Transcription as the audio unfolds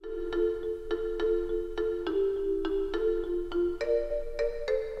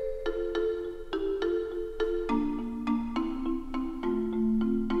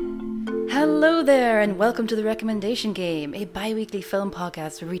Hello there, and welcome to the Recommendation Game, a bi-weekly film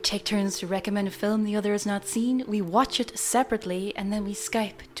podcast where we take turns to recommend a film the other has not seen, we watch it separately, and then we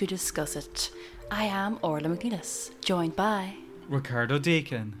Skype to discuss it. I am Orla McNeilis, joined by... Ricardo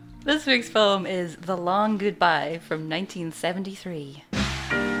Deacon. This week's film is The Long Goodbye from 1973.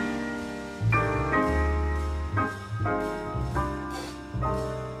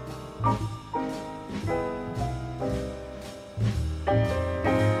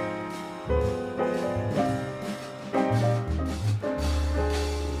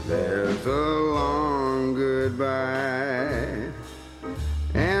 There's a long goodbye,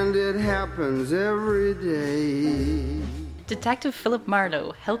 and it happens every day. Detective Philip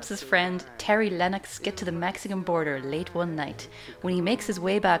Marlowe helps his friend Terry Lennox get to the Mexican border late one night. When he makes his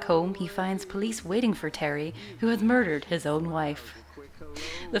way back home, he finds police waiting for Terry, who has murdered his own wife.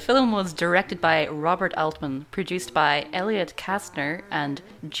 The film was directed by Robert Altman, produced by Elliot Kastner and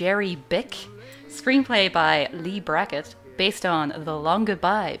Jerry Bick, screenplay by Lee Brackett, based on The Long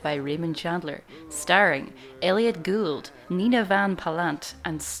Goodbye by Raymond Chandler, starring Elliot Gould, Nina Van Pallant,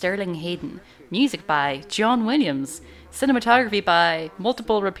 and Sterling Hayden. Music by John Williams. Cinematography by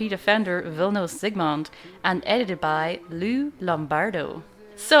multiple repeat offender Vilnos Zsigmond, and edited by Lou Lombardo.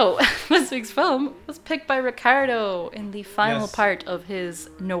 So, this week's film was picked by Ricardo in the final part of his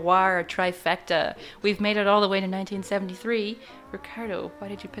noir trifecta. We've made it all the way to 1973. Ricardo, why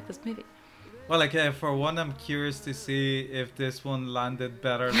did you pick this movie? Well, for one, I'm curious to see if this one landed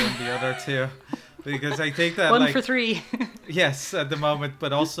better than the other two. Because I think that, One for three. Yes, at the moment,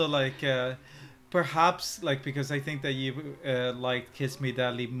 but also, perhaps, because I think that you liked Kiss Me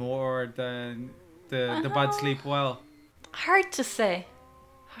Deadly more than the Bad Sleep Well. Hard to say.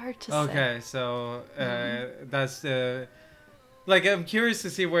 Okay, so that's... I'm curious to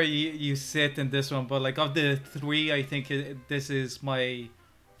see where you sit in this one, but, of the three, I think this is my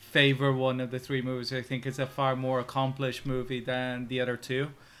favorite one of the three movies. I think it's a far more accomplished movie than the other two.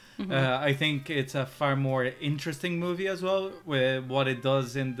 Mm-hmm. I think it's a far more interesting movie as well, with what it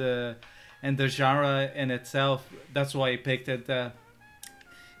does in the genre in itself. That's why I picked it.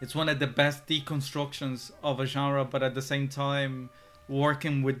 It's one of the best deconstructions of a genre, but at the same time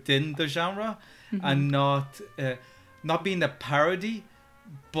working within the genre, mm-hmm. and not being a parody,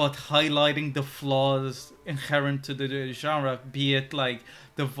 but highlighting the flaws inherent to the genre, be it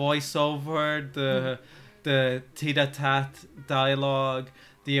the voiceover, the tit-a-tat dialogue,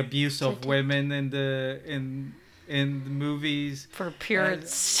 the abuse of women in the movies for pure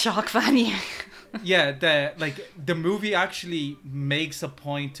shock value. Yeah, the movie actually makes a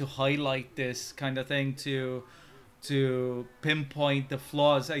point to highlight this kind of thing, to pinpoint the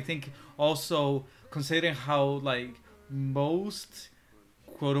flaws. I think also considering how most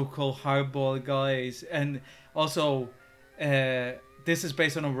quote unquote hardball guys, and also this is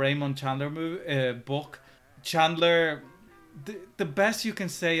based on a Raymond Chandler book. Chandler, the best you can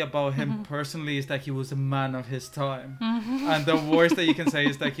say about him mm-hmm. personally is that he was a man of his time. Mm-hmm. And the worst that you can say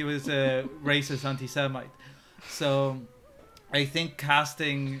is that he was a racist anti-Semite. So I think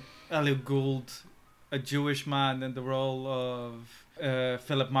casting Elliot Gould, a Jewish man, in the role of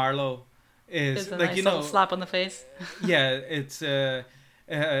Philip Marlowe is a nice little slap on the face. Yeah, it's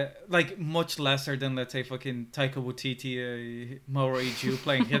much lesser than, let's say, fucking Taika Waititi, Mauro Jew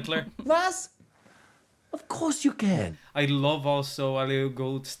playing Hitler. Was? Of course you can. I love also Elliot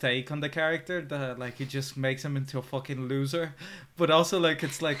Gould's take on the character, that he just makes him into a fucking loser, but also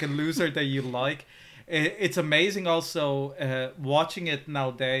it's a loser that you like. It's amazing also watching it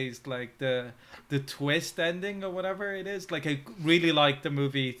nowadays, the twist ending or whatever it is. I really like the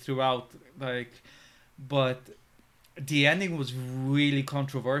movie throughout, but the ending was really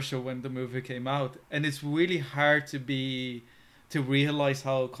controversial when the movie came out, and it's really hard to realize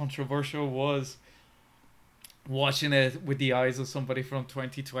how controversial it was watching it with the eyes of somebody from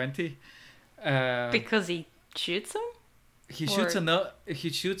 2020. Because he shoots him? He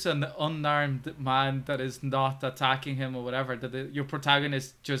shoots an unarmed man that is not attacking him or whatever. Your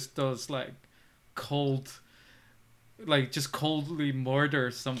protagonist just does just coldly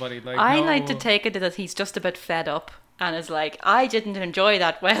murders somebody. I like to take it that he's just a bit fed up and is I didn't enjoy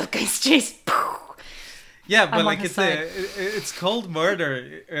that well, guys. Jeez. Yeah, but it's cold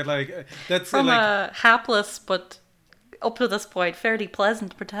murder. That's from a hapless but up to this point fairly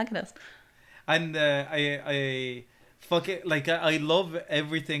pleasant protagonist. And I fuck it. I love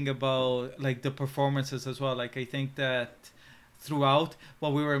everything about the performances as well. I think that throughout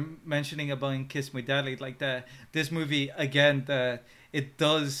what we were mentioning about in Kiss Me Deadly, this movie again, that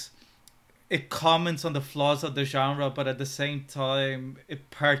it comments on the flaws of the genre, but at the same time it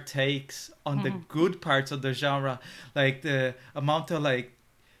partakes on the good parts of the genre, the amount of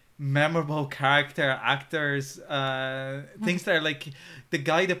memorable character actors, things that are like the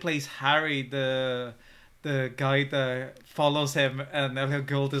guy that plays Harry, the guy that follows him, and Elliot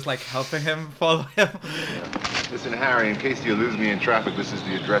Gould is like helping him follow him. Listen, Harry, in case you lose me in traffic, this is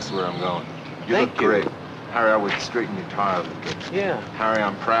the address where I'm going. You Thank look you. great. Harry, I would straighten your tie a little bit. Yeah. Harry,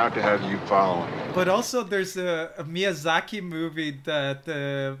 I'm proud to have you following. But also, there's a Miyazaki movie that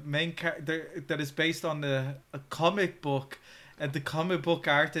the main that is based on a comic book, and the comic book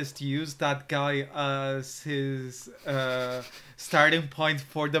artist used that guy as his starting point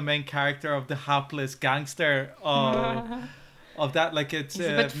for the main character of the hapless gangster of that. Like it's He's a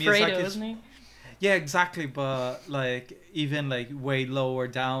bit Fredo, isn't he? Yeah, exactly. But like even like way lower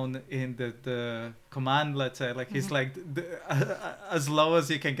down in the command, let's say, like he's like as low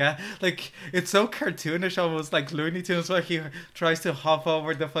as you can get. Like it's so cartoonish, almost like Looney Tunes, where he tries to hop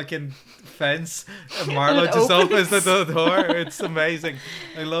over the fucking fence and Marlo it just opens. opens the door. It's amazing.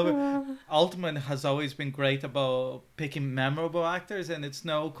 I love it. Altman has always been great about picking memorable actors, and it's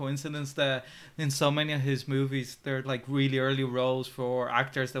no coincidence that in so many of his movies they're like really early roles for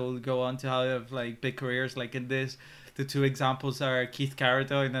actors that will go on to have like big careers. Like in this, the two examples are Keith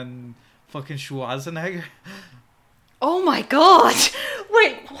Carradine and fucking Schwarzenegger. Oh my god!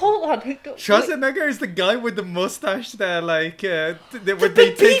 Wait, hold on. Schwarzenegger is the guy with the mustache that like where The they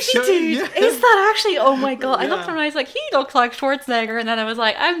big take beefy shot. dude! Yeah. Is that actually? Oh my god! I looked Yeah. at him and I was like, he looks like Schwarzenegger, and then I was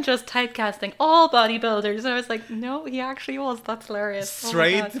like, I'm just typecasting all bodybuilders, and I was like, no, he actually was. That's hilarious. Oh my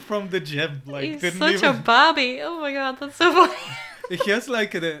Straight God. from the gym, like He's didn't such even. a babby. Oh my god, that's so funny. He has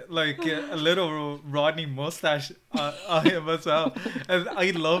like a little Rodney mustache on him as well, and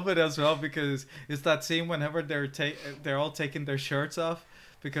I love it as well because it's that scene whenever they're all taking their shirts off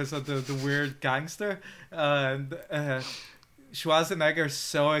because of the weird gangster, and Schwarzenegger's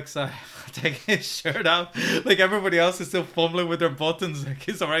so excited taking his shirt off, like everybody else is still fumbling with their buttons, like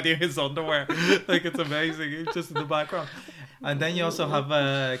he's already in his underwear, like it's amazing. He's just in the background. And then you also have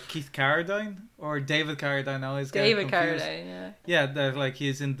Keith Carradine or David Carradine. I always get David confused. Carradine, yeah. Yeah, that like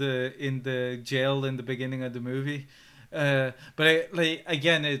he's in the jail in the beginning of the movie. But like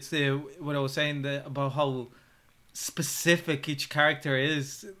again, it's what I was saying about how specific each character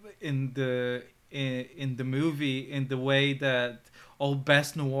is in the movie, in the way that all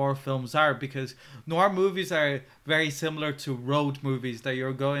best noir films are, because noir movies are very similar to road movies, that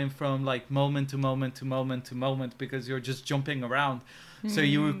you're going from like moment to moment to moment to moment because you're just jumping around. So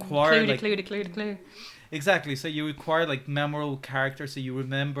you require Clue. Exactly. So you require like memorable characters, so you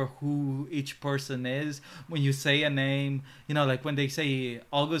remember who each person is when you say a name. You know, like when they say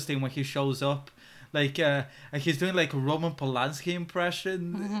Augustine when he shows up, like he's doing like a Roman Polanski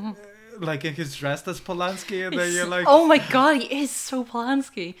impression, like he's dressed as Polanski, and then you're like, oh my god, he is so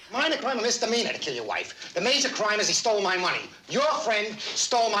Polanski. Minor crime or misdemeanor to kill your wife. The major crime is he stole my money. Your friend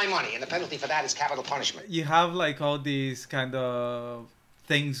stole my money, and the penalty for that is capital punishment. you have like all these kind of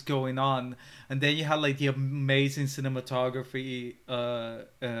things going on, and then you have like the amazing cinematography,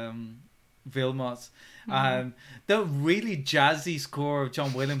 Vilmos, and the really jazzy score of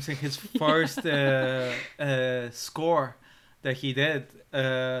John Williams in his first score that he did.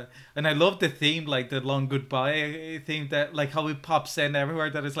 And I love the theme, like the Long Goodbye theme, that like how it pops in everywhere.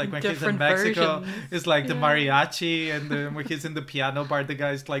 That is like when he's in Different Mexico, versions. it's like the Yeah. mariachi, and then when he's in the piano bar, the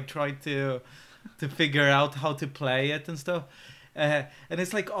guy's like trying to figure out how to play it and stuff. And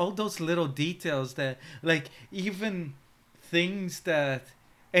it's like all those little details that, like, even things that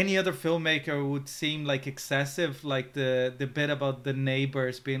any other filmmaker would seem like excessive, like the bit about the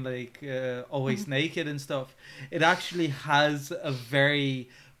neighbors being like always naked and stuff. It actually has a very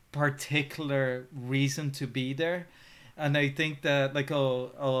particular reason to be there, and I think that like I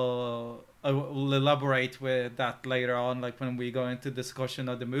will elaborate with that later on, like when we go into discussion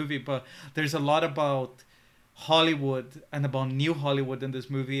of the movie. But there's a lot about Hollywood and about New Hollywood in this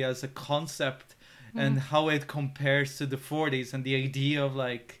movie as a concept, and how it compares to the 40s, and the idea of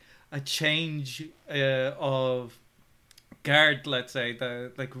like a change of guard, let's say,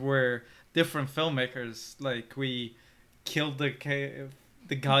 that like we're different filmmakers, like we killed the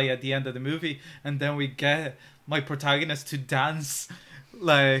guy at the end of the movie, and then we get my protagonist to dance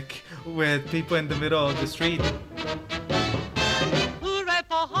like with people in the middle of the street. Hooray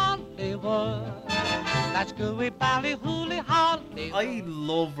for Hollywood. That's gooey bally hooly Hollywood. I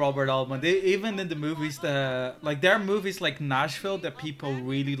love Robert Altman. Even in the movies that, like, there are movies like Nashville that people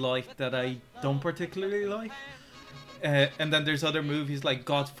really like that I don't particularly like. And then there's other movies like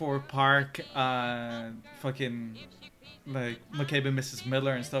Godford Park and fucking like McCabe and Mrs.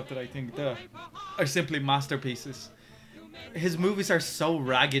 Miller and stuff that I think that are simply masterpieces. His movies are so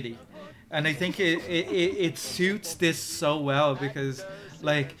raggedy, and I think it suits this so well because,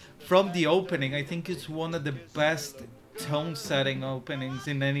 Like, from the opening, I think it's one of the best tone-setting openings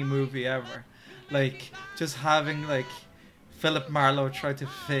in any movie ever. Like, just having, like, Philip Marlowe try to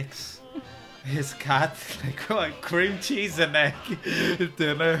fix his cat, like cream cheese and egg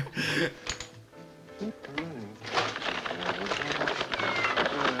dinner.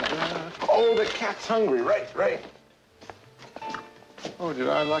 Oh, the cat's hungry. Right. Oh, did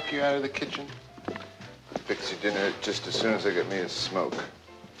I lock you out of the kitchen? I'll fix your dinner just as soon as I get me a smoke.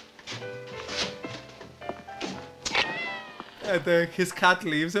 And his cat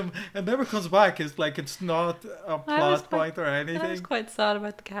leaves him and never comes back. It's like it's not a plot point or anything. I was quite sad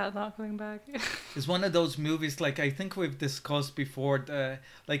about the cat not coming back. It's one of those movies, like I think we've discussed before,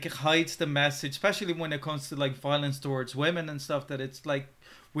 like it hides the message, especially when it comes to like violence towards women and stuff, that it's like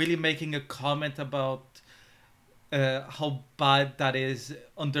really making a comment about how bad that is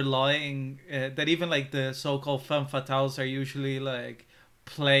underlying, that even like the so-called femme fatales are usually like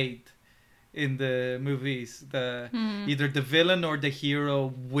played in the movies. Either the villain or the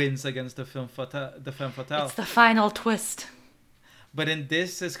hero wins against the femme fatale. It's the final twist. But in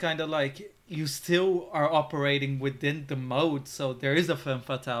this, it's kind of like you still are operating within the mode, so there is a femme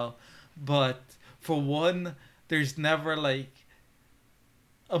fatale. But for one, there's never like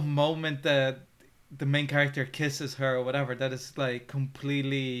a moment that the main character kisses her or whatever that is like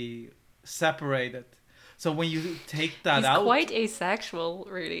completely separated. So when you take that out, he's quite asexual,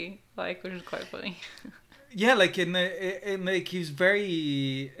 really, like, which is quite funny. Yeah, like in like he's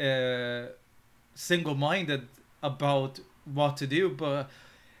very single-minded about what to do, but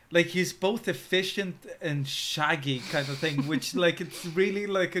like he's both efficient and shaggy kind of thing, which like it's really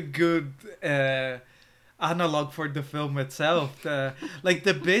like a good analog for the film itself. Like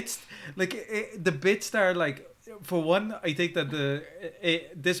the bits, like the bits that are like, for one, I think that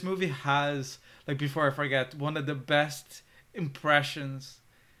this movie has, like, before I forget, one of the best impressions.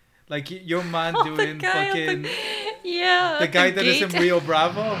 Like your man doing fucking the guy that is in Rio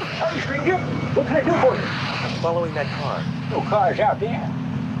Bravo. Howdy, stranger. What can I do for you? I'm following that car. No cars out there.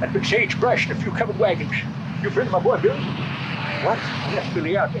 That big sagebrush and a few covered wagons. You friend of my boy Billy? What? I left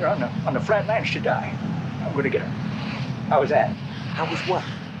Billy out there on the flat lands to die. I'm gonna get her. How was that? How was what?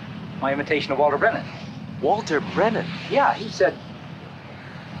 My imitation of Walter Brennan. Walter Brennan? Yeah, he said...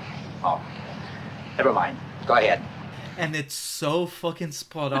 Oh, never mind. Go ahead. And it's so fucking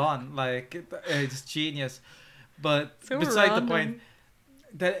spot on. Like, it's genius. But so beside random. the point,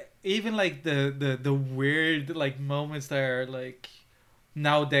 that even like the weird like moments that are like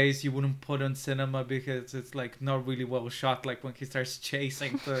nowadays you wouldn't put on cinema because it's like not really well shot, like when he starts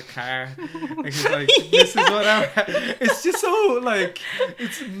chasing the car and he's like, this is what it's just so like,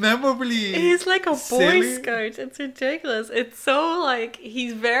 it's memorably he's like a silly. Boy Scout. It's ridiculous. It's so like,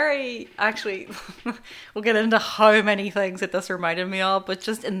 he's very, actually we'll get into how many things that this reminded me of, but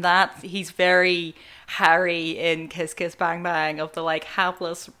just in that he's very Harry in Kiss Kiss Bang Bang, of the like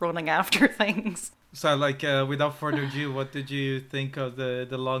helpless running after things. So, like, without further ado, what did you think of the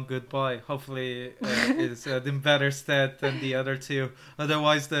Long Goodbye? Hopefully, it's in better stead than the other two.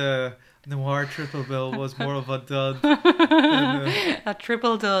 Otherwise, the Noir Triple Bill was more of a dud. A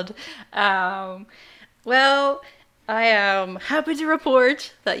triple dud. Well, I am happy to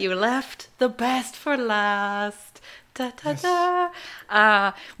report that you left the best for last. Da, da,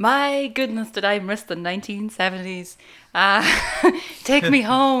 da. My goodness, did I miss the 1970s? Take me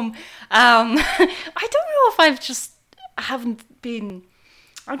home. I don't know if haven't been.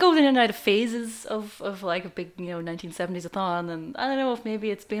 I go in and out of phases of like a big 1970s-a-thon, and I don't know if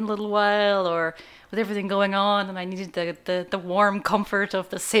maybe it's been a little while, or with everything going on, and I needed the warm comfort of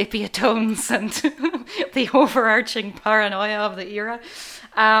the sepia tones and the overarching paranoia of the era.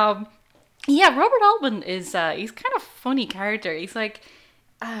 Yeah, Robert Altman is he's kind of funny character. He's like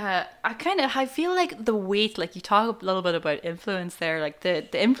I feel like the weight, like you talk a little bit about influence there, like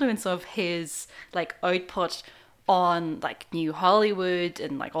the influence of his like output on like New Hollywood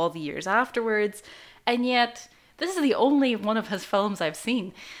and like all the years afterwards, and yet this is the only one of his films I've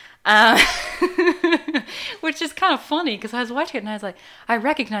seen. Which is kind of funny, because I was watching it and I was like, I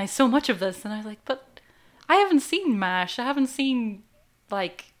recognize so much of this, and I was like, but I haven't seen MASH, I haven't seen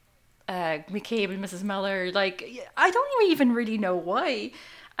like McCabe and Mrs. Miller, like I don't even really know why.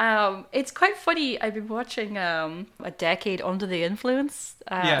 It's quite funny. I've been watching A Decade Under the Influence.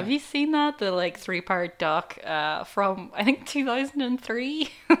 Have you seen that? The like 3-part doc from I think 2003.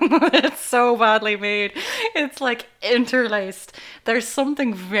 It's so badly made. It's like interlaced. There's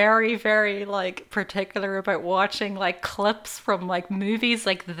something very, very like particular about watching like clips from like movies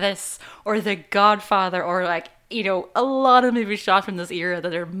like this or The Godfather, or like, a lot of movies shot from this era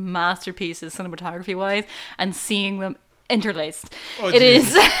that are masterpieces cinematography wise, and seeing them interlaced. Oh, it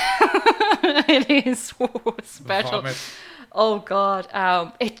geez. is. It is so special. Vomit. Oh God,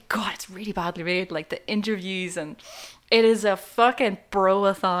 it's really badly made. Like the interviews, and it is a fucking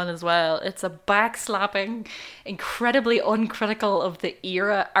bro-a-thon as well. It's a backslapping, incredibly uncritical of the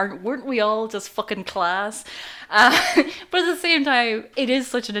era. Weren't we all just fucking class? But at the same time, it is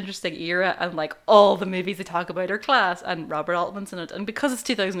such an interesting era, and like all the movies they talk about are class, and Robert Altman's in it. And because it's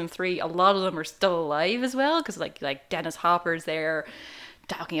 2003, a lot of them are still alive as well, because like Dennis Hopper's there,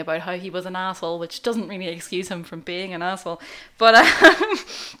 talking about how he was an asshole, which doesn't really excuse him from being an asshole. But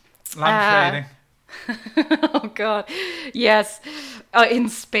Lamb trading. oh God, yes, in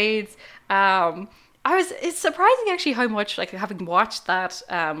spades. It's surprising actually how much, like, having watched that,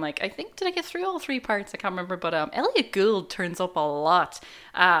 like, I think, did I get through all 3 parts? I can't remember, but Elliot Gould turns up a lot,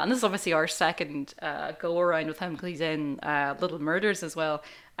 and this is obviously our second go around with him, because he's in Little Murders as well.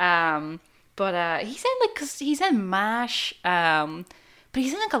 But he's in, like, cause he's in MASH, but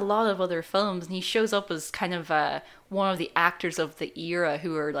he's in like a lot of other films, and he shows up as kind of one of the actors of the era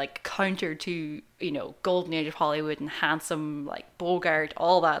who are like counter to, you know, golden age of Hollywood and handsome, like Bogart,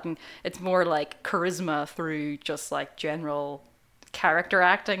 all that, and it's more like charisma through just like general character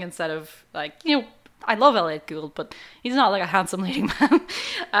acting instead of like, you know, I love Elliot Gould, but he's not like a handsome leading man.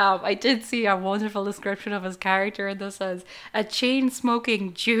 I did see a wonderful description of his character in this as a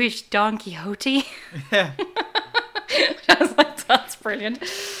chain-smoking Jewish Don Quixote. Yeah. I was like, that's brilliant.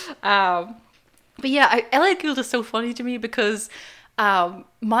 But yeah, Elliot Gould is so funny to me because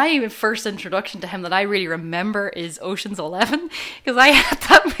my first introduction to him that I really remember is Ocean's 11, because I had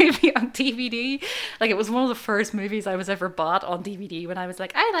that movie on DVD. Like, it was one of the first movies I was ever bought on DVD when I was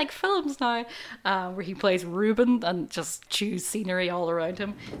like, I like films now, where he plays Reuben and just chews scenery all around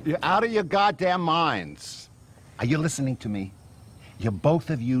him. You're out of your goddamn minds. Are you listening to me? You're both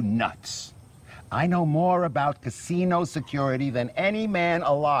of you nuts. I know more about casino security than any man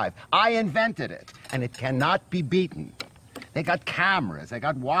alive. I invented it, and it cannot be beaten. They got cameras, they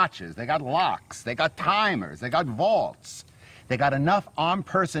got watches, they got locks, they got timers, they got vaults. They got enough armed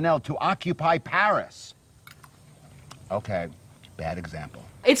personnel to occupy Paris. Okay, bad example.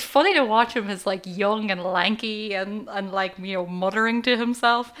 It's funny to watch him as like young and lanky and like, you know, muttering to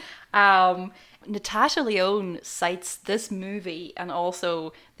himself. Natasha Lyonne cites this movie and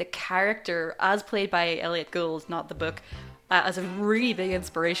also the character as played by Elliot Gould, not the book, as a really big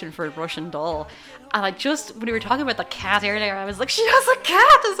inspiration for Russian Doll. And I just, when we were talking about the cat earlier, I was like, she has a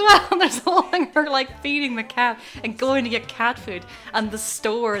cat as well. And there's a whole thing of her like feeding the cat and going to get cat food, and the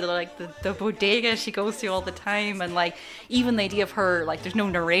store, the bodega she goes to all the time, and like even the idea of her, like, there's no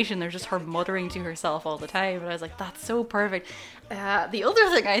narration, there's just her muttering to herself all the time. And I was like, that's so perfect. The other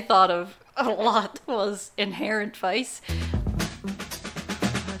thing I thought of a lot was Inherent Vice.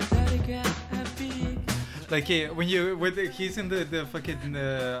 Like, he's in the fucking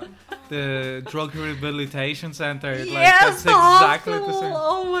the drug rehabilitation center. Like, Yes, that's exactly the hospital. same.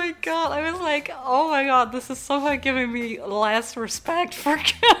 Oh my god, I was like, oh my god, this is somehow giving me less respect for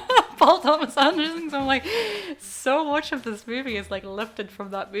Paul Thomas Anderson. So I'm like, so much of this movie is like lifted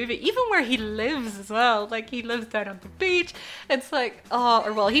from that movie, even where he lives as well. Like, he lives down on the beach. It's like,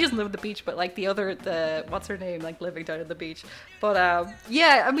 he doesn't live on the beach, but like the what's her name, like living down on the beach. But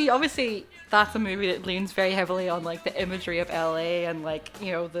yeah, I mean, obviously that's a movie that leans very heavily on like the imagery of LA and like,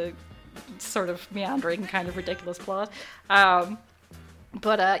 you know, the sort of meandering kind of ridiculous plot.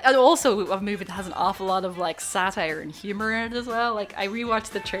 But and also a movie that has an awful lot of like satire and humor in it as well. Like, I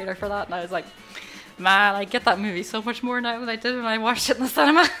rewatched the trailer for that and I was like, man, I get that movie so much more now than I did when I watched it in the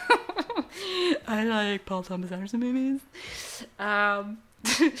cinema. I like Paul Thomas Anderson movies.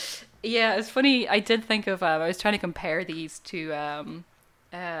 Yeah, it's funny. I did think of, I was trying to compare these to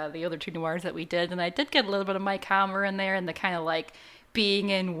the other two noirs that we did, and I did get a little bit of Mike Hammer in there and the kind of like being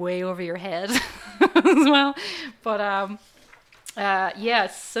in way over your head as well. But yeah,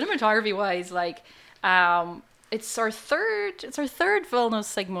 cinematography wise, like it's our third Villeneuve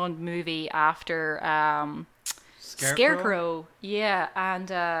Sigmund movie after Scarecrow. Yeah, and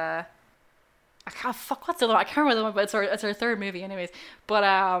what's the other one? I can't remember the one, but it's our third movie anyways. But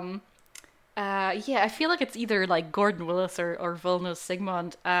yeah, I feel like it's either like Gordon Willis or Villeneuve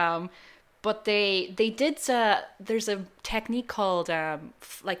Sigmund. But they did there's a technique called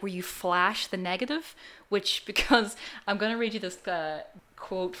like where you flash the negative, which, because I'm going to read you this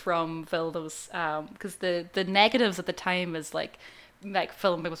quote from Villeneuve's, because the negatives at the time is like like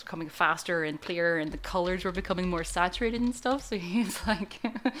film was becoming faster and clearer, and the colors were becoming more saturated and stuff. So he's like,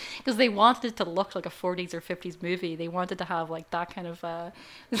 because they wanted it to look like a 40s or 50s movie. They wanted to have like that kind of.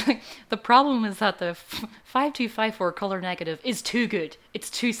 Like, the problem is that the 5254 color negative is too good. It's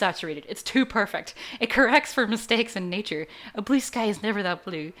too saturated. It's too perfect. It corrects for mistakes in nature. A blue sky is never that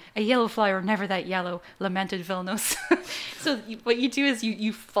blue. A yellow flower never that yellow. Lamented Vilnos. So what you do is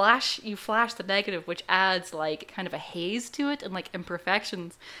you flash the negative, which adds like kind of a haze to it and like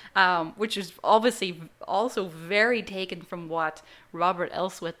imperfections, which is obviously also very taken from what Robert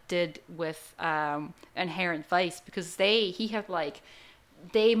Elswit did with Inherent Vice, because they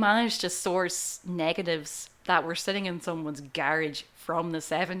managed to source negatives that were sitting in someone's garage from the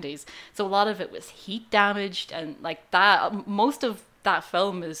 70s. So a lot of it was heat damaged, and like that, most of that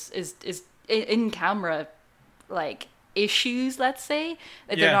film is in camera like issues, let's say.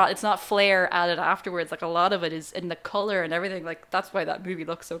 It's not flair added afterwards. Like a lot of it is in the color and everything. Like that's why that movie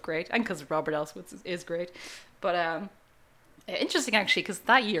looks so great, and because Robert Elswit is great. But interesting actually, because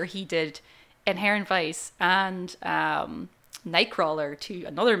that year he did Inherent Vice and Nightcrawler, to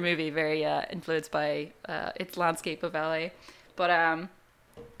another movie very influenced by its landscape of LA. But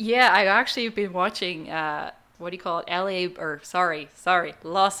yeah, I actually have been watching what do you call it?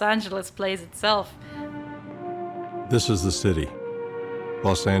 Los Angeles Plays Itself. This is the city,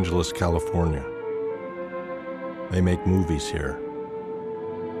 Los Angeles, California. They make movies here.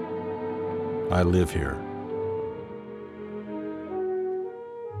 I live here.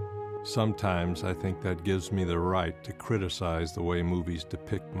 Sometimes I think that gives me the right to criticize the way movies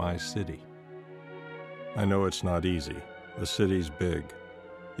depict my city. I know it's not easy. The city's big.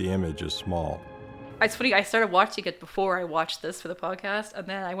 The image is small. It's funny, I started watching it before I watched this for the podcast, and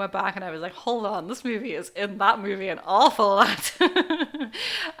then I went back and I was like, hold on, this movie is in that movie an awful lot.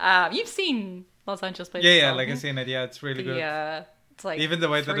 You've seen Los Angeles Plays Itself? Yeah, like I've seen it. Yeah, it's really good. Yeah, it's like even the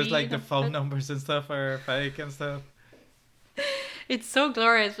way that it's like the phone numbers and stuff are fake and stuff. It's so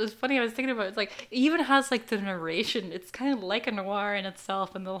glorious. It's funny, I was thinking about it. It's like, it even has like the narration. It's kind of like a noir in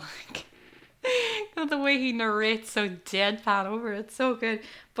itself, and the like the way he narrates so deadpan over it. It's so good.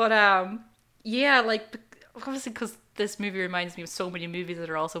 But yeah, like obviously because this movie reminds me of so many movies that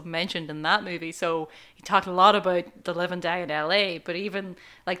are also mentioned in that movie. So he talked a lot about the living down in LA, but even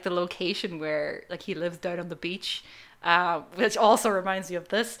like the location where like he lives down on the beach, which also reminds me of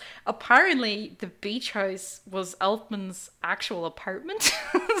this. Apparently, the beach house was Altman's actual apartment.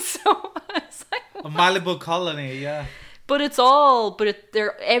 So it's like, a Malibu colony, yeah. But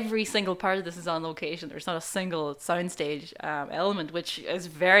every single part of this is on location. There's not a single soundstage element, which is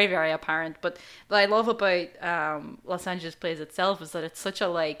very, very apparent. But what I love about Los Angeles Plays Itself is that it's such a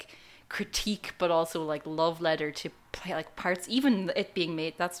like critique, but also like love letter to play like parts. Even it being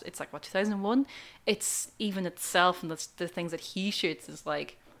made, it's like what, 2001. It's even itself, and the things that he shoots is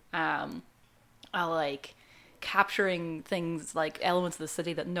like like capturing things like elements of the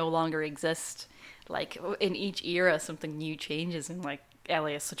city that no longer exist. Like in each era something new changes, and like LA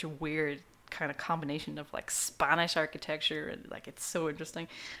is such a weird kind of combination of like Spanish architecture, and like it's so interesting.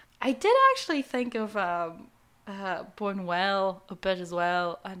 I did actually think of Buñuel a bit as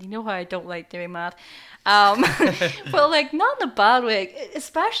well, and you know how I don't like doing that, but like not in a bad way,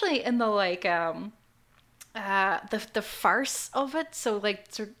 especially in the like the farce of it. So like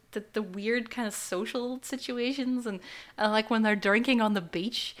sort of the weird kind of social situations, and like when they're drinking on the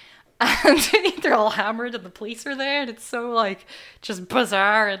beach and they're all hammered and the police are there, and it's so like just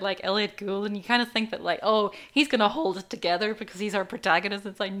bizarre, and like Elliot Gould, and you kind of think that like, oh, he's gonna hold it together because he's our protagonist.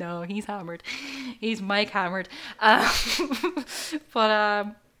 It's like, no, he's hammered. He's Mike hammered.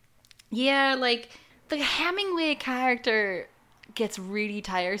 But yeah, like the Hemingway character gets really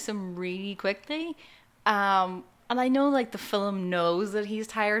tiresome really quickly. And I know like the film knows that he's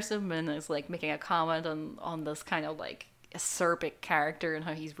tiresome and is like making a comment on this kind of like acerbic character and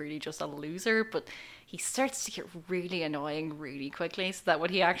how he's really just a loser, but he starts to get really annoying really quickly, so that when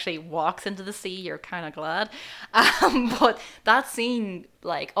he actually walks into the sea, you're kind of glad. But that scene,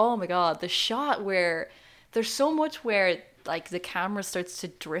 like, oh my god, the shot where there's so much where like the camera starts to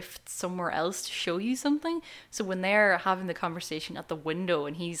drift somewhere else to show you something. So when they're having the conversation at the window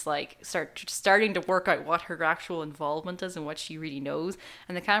and he's like starting to work out what her actual involvement is and what she really knows,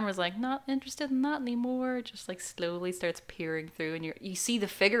 and the camera's like not interested in that anymore, it just like slowly starts peering through, and you see the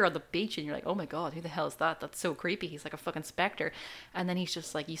figure on the beach and you're like, oh my god, who the hell is that? That's so creepy. He's like a fucking specter. And then he's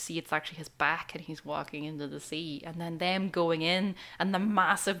just like, you see it's actually his back and he's walking into the sea, and then them going in and the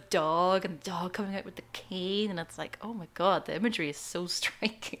massive dog and the dog coming out with the cane, and it's like, oh my god, the imagery is so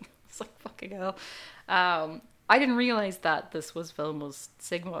striking. It's like fucking hell. I didn't realize that this was Vilmos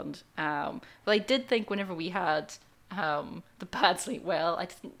Zsigmond, but I did think whenever we had The Bad Sleep Well.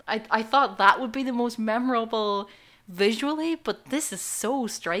 I thought that would be the most memorable visually, but this is so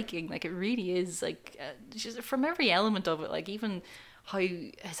striking. Like, it really is. Like, just from every element of it, like even how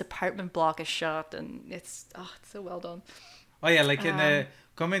his apartment block is shot, and it's so well done. Oh yeah, like in the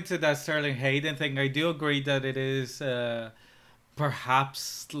coming to that Sterling Hayden thing, I do agree that it is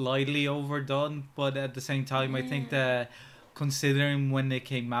perhaps slightly overdone, but at the same time, I think that considering when it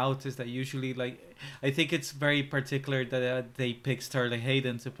came out, is that usually like I think it's very particular that they picked Sterling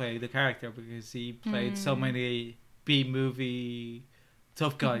Hayden to play the character because he played so many B-movie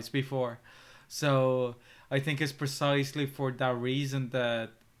tough guys before, so I think it's precisely for that reason that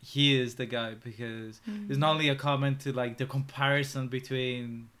he is the guy, because it's not only a comment to like the comparison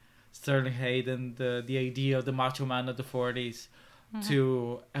between Sterling Hayden, the idea of the macho man of the 40s,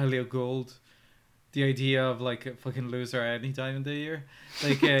 to Elliot Gould, the idea of like a fucking loser any time of the year,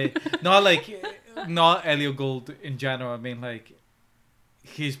 like not Elliot Gould in general. I mean, like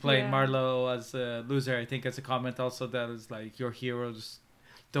he's playing Marlowe as a loser. I think as a comment also that is like your heroes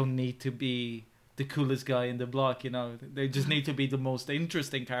don't need to be the coolest guy in the block, you know, they just need to be the most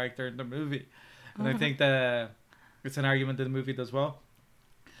interesting character in the movie. And I think that it's an argument that the movie does well.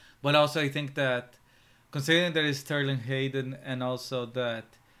 But also I think that considering there is Sterling Hayden, and also that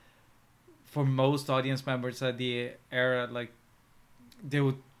for most audience members at the era, like they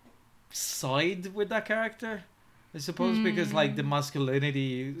would side with that character, I suppose, because like the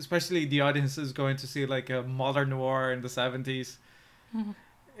masculinity, especially the audience is going to see like a modern noir in the 70s,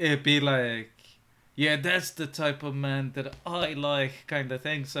 it'd be like, yeah, that's the type of man that I like, kind of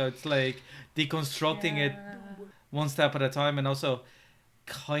thing. So it's like deconstructing it one step at a time, and also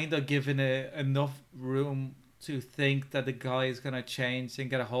kind of giving it enough room to think that the guy is going to change and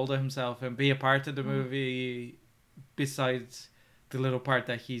get a hold of himself and be a part of the movie besides the little part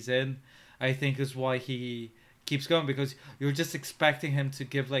that he's in. I think is why he keeps going, because you're just expecting him to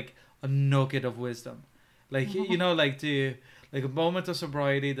give like a nugget of wisdom. Like, you know, like like a moment of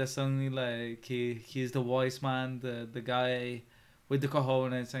sobriety that's suddenly like he's the wise man, the guy with the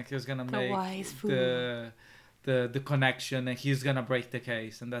cojones, and he's gonna make the connection, and he's gonna break the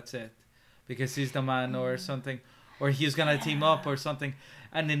case, and that's it, because he's the man or something, or he's gonna team up or something,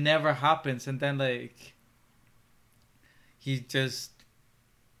 and it never happens, and then like he just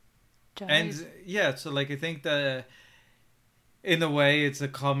ends. Yeah, so like I think that in a way it's a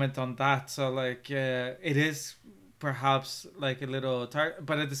comment on that. So like it is perhaps like a little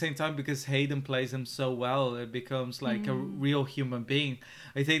but at the same time, because Hayden plays him so well, it becomes like a real human being.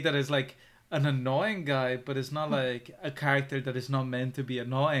 I think that is like an annoying guy, but it's not like a character that is not meant to be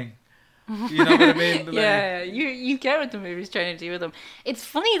annoying. You know what I mean? Like, yeah, you get what the movie's trying to do with him. It's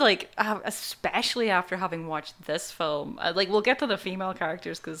funny, like especially after having watched this film, like we'll get to the female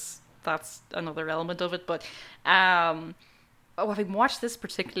characters because that's another element of it, but having watched this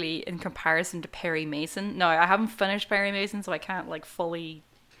particularly in comparison to Perry Mason. Now, I haven't finished Perry Mason, so I can't like fully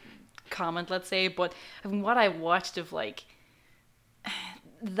comment, let's say, but I mean, what I watched of like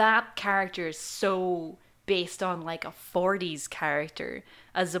that character is so based on like a 40s character,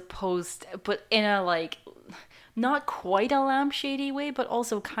 as opposed but in a like not quite a lampshady way, but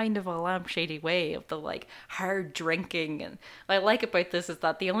also kind of a lampshady way of the like hard drinking. And what I like about this is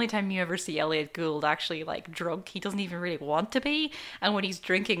that the only time you ever see Elliot Gould actually like drunk, he doesn't even really want to be. And when he's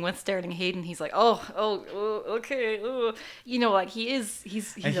drinking with Sterling Hayden, he's like, okay, you know, like he's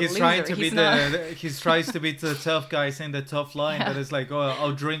and he's a trying loser. to be he tries to be the tough guy, saying the tough line that is like, oh,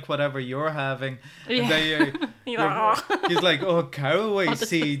 I'll drink whatever you're having, and then he's like, oh, caraway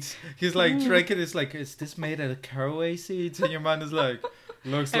seeds. He's like drinking. It's like, is this made out of caraway seeds? And your man is like,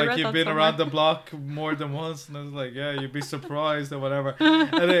 looks like you've been around the block more than once. And I was like, yeah, you'd be surprised or whatever.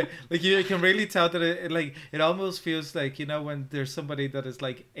 And like you can really tell that it almost feels like, you know, when there's somebody that is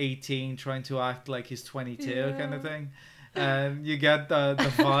like 18 trying to act like he's 22 kind of thing, and you get the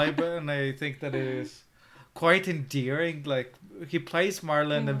vibe. And I think that it is quite endearing. Like he plays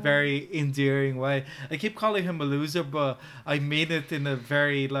Marlon in a very endearing way. I keep calling him a loser, but I mean it in a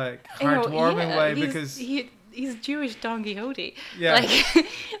very like heartwarming way, because he's Jewish Don Quixote. Yeah. Like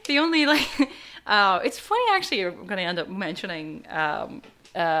the only like it's funny actually. I'm going to end up mentioning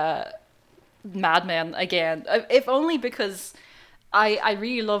Mad Men again, if only because I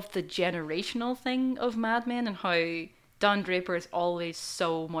really love the generational thing of Mad Men and how Don Draper is always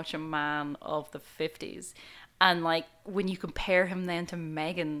so much a man of the 50s. And like when you compare him then to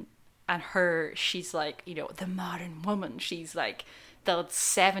Megan and her, she's like, you know, the modern woman. She's like the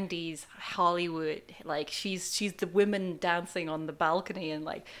 70s Hollywood, like she's the women dancing on the balcony, and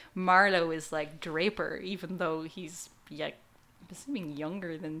like Marlowe is like Draper, even though he's assuming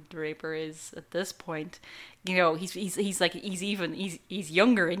younger than Draper is at this point. You know, he's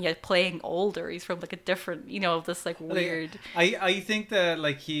younger and yet playing older. He's from like a different, you know, this like weird. I think that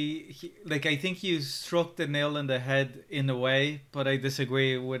like he like I think you struck the nail on the head in a way, but I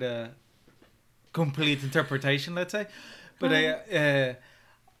disagree with a complete interpretation, let's say. But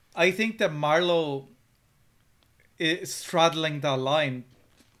I think that Marlowe is straddling that line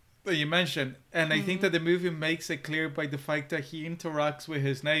that you mentioned, and I think that the movie makes it clear by the fact that he interacts with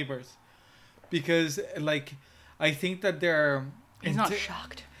his neighbors, because like I think that he's not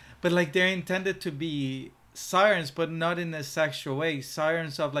shocked, but like they're intended to be sirens, but not in a sexual way.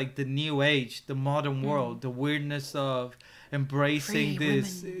 Sirens of like the new age, the modern world, the weirdness of embracing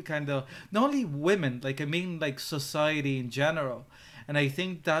this kind of, not only women, like I mean like society in general. And I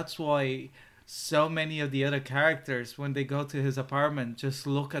think that's why so many of the other characters, when they go to his apartment, just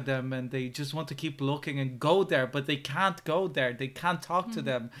look at them and they just want to keep looking and go there, but they can't go there. They can't talk to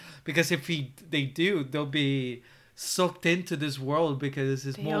them, because if they do, they'll be sucked into this world because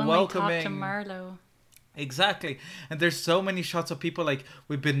it's more welcoming. They only talk to Marlowe. Exactly. And there's so many shots of people like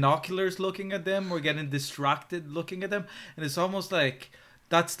with binoculars looking at them or getting distracted looking at them, and it's almost like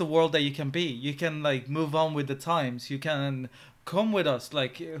that's the world that you can be. You can like move on with the times. You can come with us,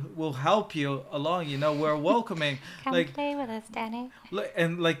 like we'll help you along, you know, we're welcoming. Come like play with us, Danny.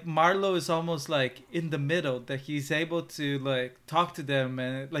 And like Marlowe is almost like in the middle, that he's able to like talk to them,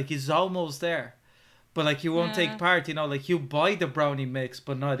 and like he's almost there, but like he won't take part, you know, like he'll buy the brownie mix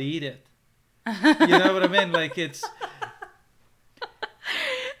but not eat it. You know what I mean? Like it's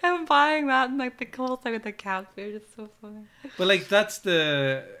I'm buying that, and like the whole thing with the cat food is so funny. But like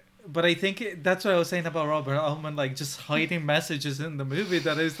but I think that's what I was saying about Robert Altman, like just hiding messages in the movie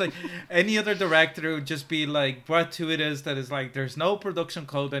that is like any other director would just be like gratuitous, that is like there's no production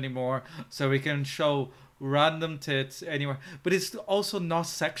code anymore, so we can show random tits anywhere. But it's also not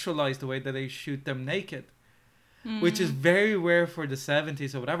sexualized the way that they shoot them naked, which is very rare for the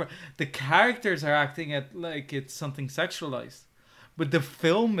 70s or whatever. The characters are acting it like it's something sexualized, but the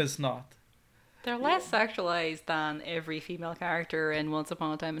film is not. They're less sexualized than every female character in Once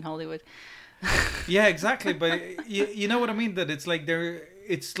Upon a Time in Hollywood. Yeah, exactly. But you know what I mean? That it's like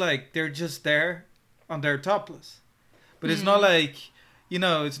they're just there on their topless. But it's not like, you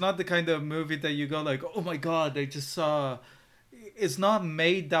know, it's not the kind of movie that you go like, oh my God, I just saw. It's not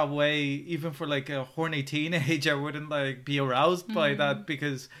made that way. Even for like a horny teenager, I wouldn't like be aroused by that,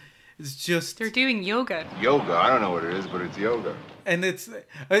 because it's just they're doing yoga. Yoga, I don't know what it is, but it's yoga. And it's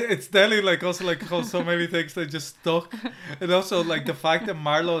definitely like also like how so many things that just stuck, and also like the fact that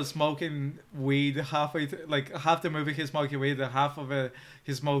Marlowe is smoking weed halfway like half the movie he's smoking weed, and half of it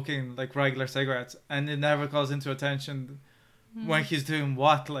he's smoking like regular cigarettes, and it never calls into attention when he's doing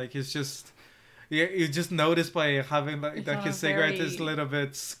what. Like it's just you just notice by having like that his cigarette is a little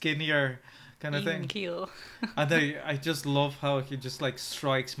bit skinnier kind of thing. Keel. And I just love how he just like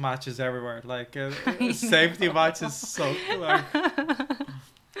strikes matches everywhere, like safety matches. So like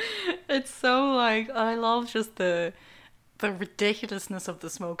it's so like I love just the ridiculousness of the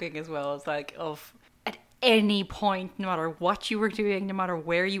smoking as well. It's like of at any point, no matter what you were doing, no matter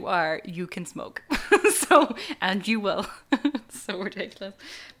where you are, you can smoke. So, and you will. It's so ridiculous,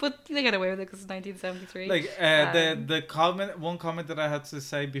 but they got away with it because it's 1973. Like one comment that I had to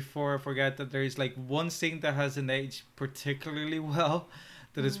say before I forget, that there is like one scene that hasn't aged particularly well.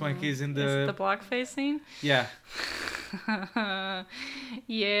 That is when he's in the blackface scene. Yeah.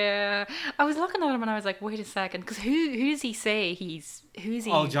 Yeah, I was looking at him and I was like, wait a second, because who does he say who's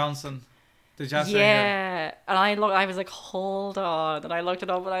he? Al Johnson. The jazz singer. Yeah, and I was like, hold on, and I looked it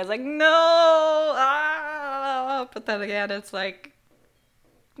up and I was like, no, but then again, it's like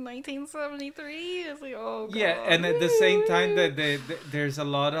 1973. It's like, oh God. Yeah, and at the same time that there's a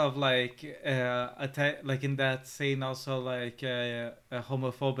lot of like like in that scene also like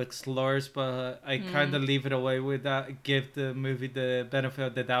homophobic slurs, but I kind of leave it away with that, give the movie the benefit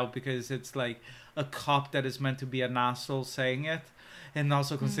of the doubt, because it's like a cop that is meant to be an asshole saying it. And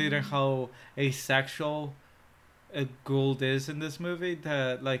also considering how asexual Gould is in this movie,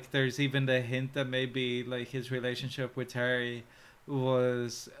 that like there's even the hint that maybe like his relationship with Terry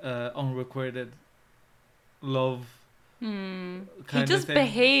was unrequited love. He does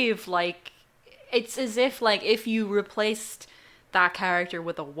behave like it's as if like if you replaced that character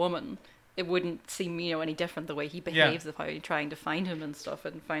with a woman, it wouldn't seem, you know, any different the way he behaves of how you're trying to find him and stuff,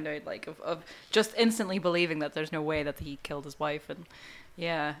 and find out like of just instantly believing that there's no way that he killed his wife. And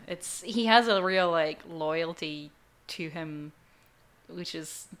yeah, he has a real like loyalty to him, which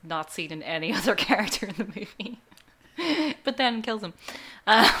is not seen in any other character in the movie. but then kills him.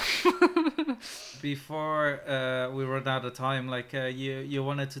 Before we run out of time, like you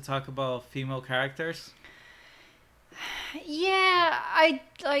wanted to talk about female characters. Yeah, I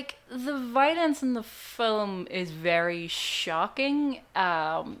like the violence in the film is very shocking.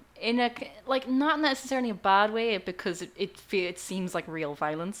 In a like not necessarily a bad way, because it seems like real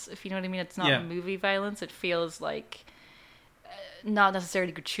violence. If you know what I mean, it's not movie violence. It feels like not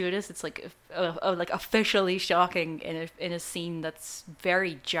necessarily gratuitous. It's like like officially shocking in a scene that's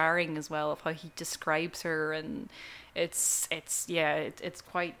very jarring as well, of how he describes her, and it's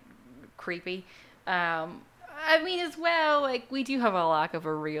quite creepy. I mean, as well, like, we do have a lack of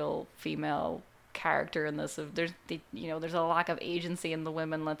a real female character in this. There's a lack of agency in the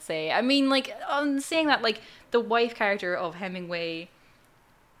women, let's say. I mean, like, saying that, like, the wife character of Hemingway,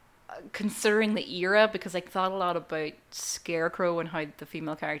 considering the era, because I thought a lot about Scarecrow and how the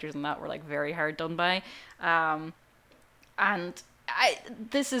female characters in that were, like, very hard done by. And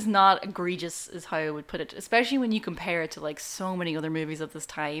this is not egregious, is how I would put it, especially when you compare it to, like, so many other movies of this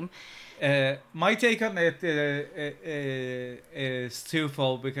time. My take on it is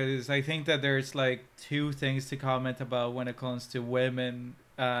twofold, because I think that there's like two things to comment about when it comes to women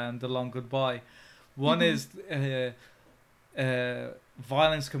and The Long Goodbye. One is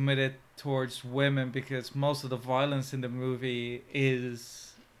violence committed towards women, because most of the violence in the movie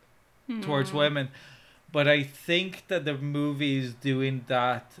is towards women. But I think that the movie is doing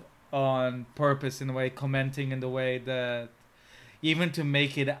that on purpose, in a way, commenting in the way that even to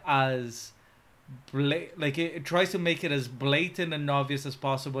make it as it tries to make it as blatant and obvious as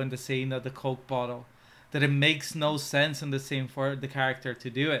possible in the scene of the Coke bottle, that it makes no sense in the scene for the character to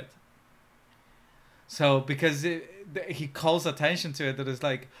do it. So because he calls attention to it, that it's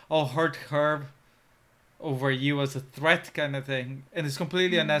like, oh, hurt her over you as a threat kind of thing, and it's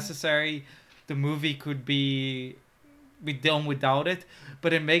completely unnecessary. The movie could be done without it,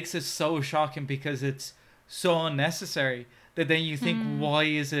 but it makes it so shocking because it's so unnecessary that then you think, why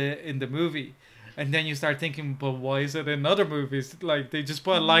is it in the movie? And then you start thinking, but why is it in other movies? Like, they just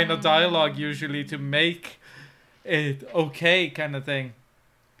put a line of dialogue usually to make it okay kind of thing.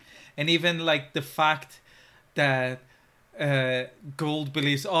 And even like the fact that Gould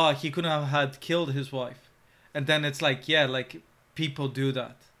believes, he couldn't have had killed his wife. And then it's like, yeah, like, people do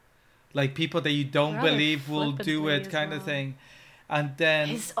that. Like, people that you don't believe will do it kind of thing. And then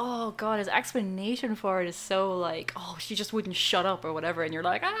his explanation for it is so like, she just wouldn't shut up or whatever, and you're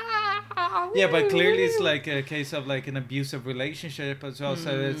like, yeah, but clearly it's like a case of like an abusive relationship as well.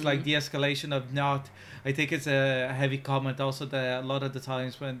 So it's like the escalation of not. I think it's a heavy comment also that a lot of the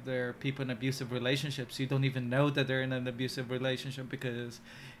times when there are people in abusive relationships, you don't even know that they're in an abusive relationship, because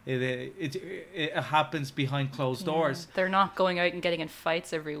it happens behind closed doors. They're not going out and getting in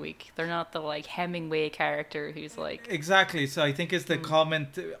fights every week. They're not the like Hemingway character who's like... Exactly. So I think it's the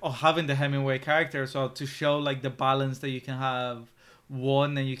comment of having the Hemingway character as well, to show like the balance that you can have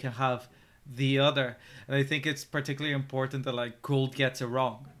one and you can have the other. And I think it's particularly important that like Gould gets it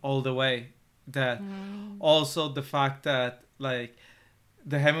wrong all the way. That also the fact that like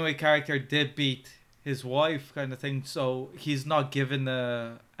the Hemingway character did beat his wife kind of thing, so he's not given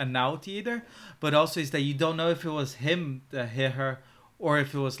an out either, but also is that you don't know if it was him that hit her or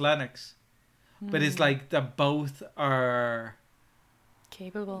if it was Lennox. But it's like that both are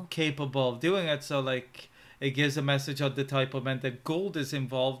capable of doing it, so like it gives a message of the type of men that Gould is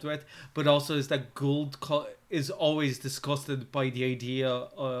involved with, but also is that Gould is always disgusted by the idea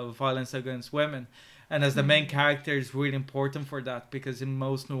of violence against women, and as the main character is really important for that, because in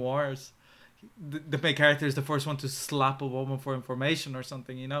most noirs the main character is the first one to slap a woman for information or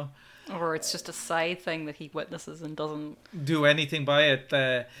something, you know, or it's just a side thing that he witnesses and doesn't do anything by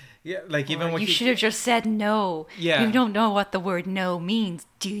it. Like, even or when you should have just said no. Yeah, you don't know what the word no means,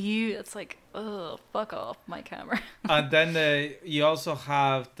 do you? It's like, oh, fuck off my camera. And then you also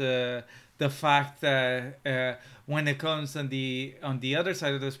have the fact that when it comes on the other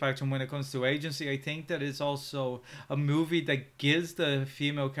side of the spectrum, when it comes to agency, I think that it's also a movie that gives the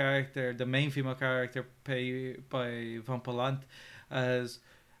female character, the main female character, played by Van Pallant, as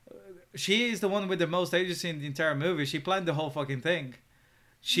she is the one with the most agency in the entire movie. She planned the whole fucking thing.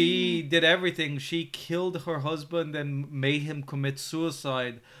 She did everything. She killed her husband and made him commit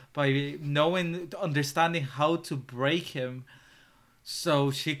suicide by understanding how to break him, so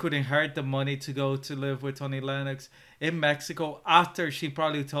she could inherit the money to go to live with Tony Lennox in Mexico, after she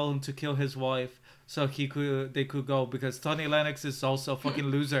probably told him to kill his wife so they could go, because Tony Lennox is also a fucking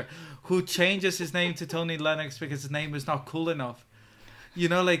loser who changes his name to Tony Lennox because his name is not cool enough. You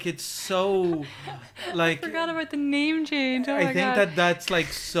know, like it's so like I forgot about the name change. Oh I my think God. that's like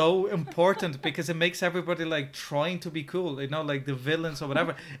so important because it makes everybody like trying to be cool, you know, like the villains or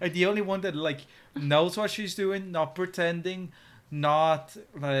whatever. And the only one that like knows what she's doing, not pretending, not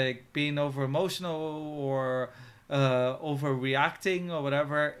like being over emotional or overreacting or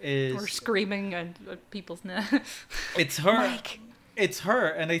whatever is Or screaming at people's neck. it's her. Mike. It's her,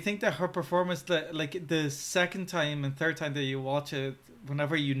 and I think that her performance, like the second time and third time that you watch it,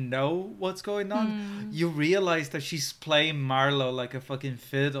 whenever you know what's going on, you realize that she's playing Marlo like a fucking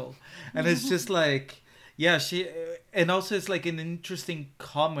fiddle, and it's just like, yeah, and also it's like an interesting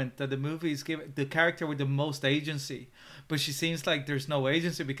comment that the movie is giving the character with the most agency, but she seems like there's no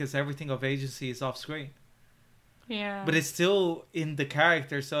agency because everything of agency is off screen. Yeah. But it's still in the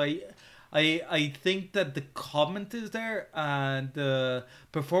character, so I think that the comment is there and the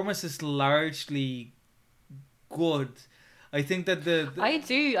performance is largely good. I think that I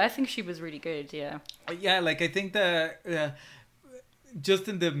think she was really good, yeah. yeah, like I think that just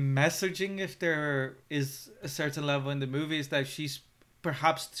in the messaging, if there is a certain level in the movie, is that she's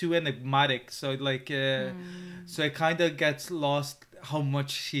perhaps too enigmatic. So like, so it kind of gets lost how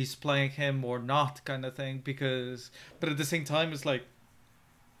much she's playing him or not, kind of thing. But at the same time, it's like,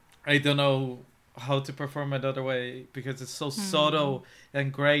 I don't know how to perform it other way because it's so subtle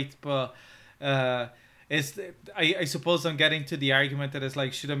and great. But I suppose I'm getting to the argument that it's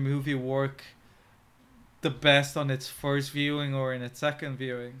like, should a movie work the best on its first viewing or in its second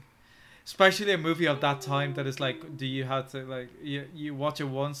viewing? Especially a movie of that time that is like, do you have to like you watch it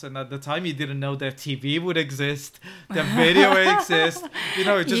once and at the time you didn't know that TV would exist, that video would exist, you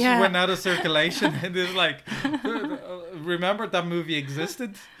know, it just went out of circulation and it's like, remember that movie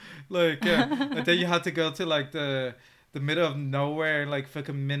existed? Like, and then you had to go to like the middle of nowhere, like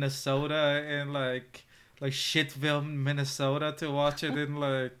fucking Minnesota, and like Shitville, Minnesota, to watch it in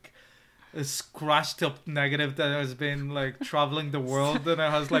like a scratched up negative that has been like traveling the world and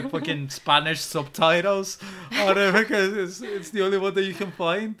it has like fucking Spanish subtitles on it because it's the only one that you can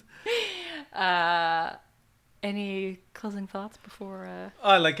find. Any closing thoughts before?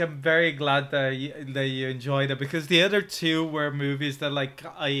 I'm very glad that you enjoyed it because the other two were movies that like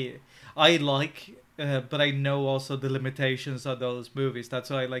I like, but I know also the limitations of those movies.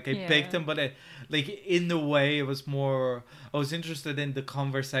 That's why I picked them, but in the way it was more. I was interested in the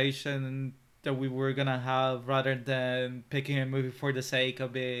conversation that we were gonna have rather than picking a movie for the sake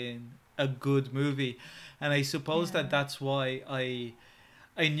of being a good movie, and I suppose that's why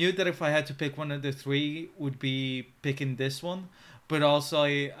I knew that if I had to pick one of the three, would be picking this one. But also,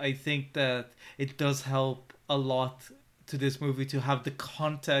 I think that it does help a lot to this movie to have the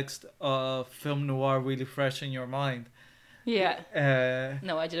context of film noir really fresh in your mind. Yeah.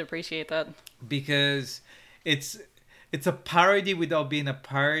 No, I did appreciate that. Because it's a parody without being a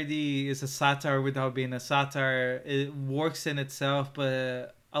parody. It's a satire without being a satire. It works in itself,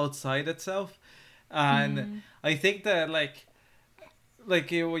 but outside itself. And I think that like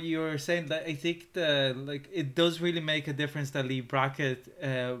what you were saying, that I think that like it does really make a difference that Lee Brackett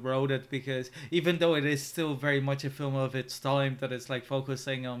wrote it, because even though it is still very much a film of its time that is like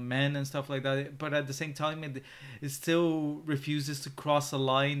focusing on men and stuff like that, but at the same time it still refuses to cross a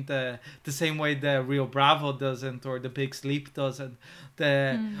line the same way that Rio Bravo doesn't or The Big Sleep doesn't.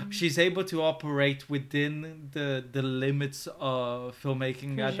 She's able to operate within the limits of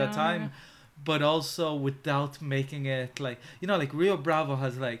filmmaking at that time, but also without making it like, you know, like Rio Bravo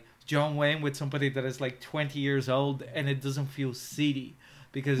has like John Wayne with somebody that is like 20 years old and it doesn't feel seedy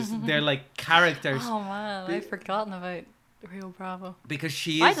because they're like characters. Oh man, I'd forgotten about Rio Bravo. Because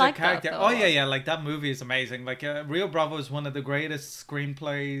she is a character. Oh yeah, like that movie is amazing. Like Rio Bravo is one of the greatest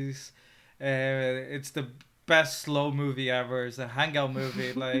screenplays. It's the best slow movie ever. It's a hangout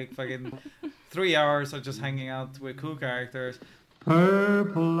movie, like fucking 3 hours of just hanging out with cool characters.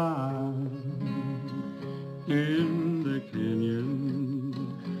 Purple light in the canyon,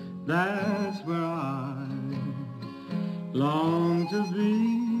 that's where I long to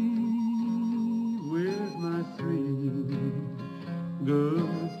be with my three good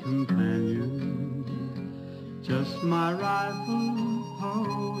companions, just my rifle,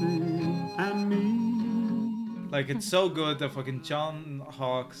 pony, and me. Like, it's so good that fucking John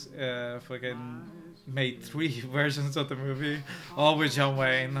Hawkes fucking made 3 versions of the movie, all with John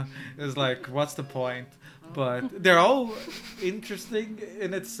Wayne. It's like, what's the point? But they're all interesting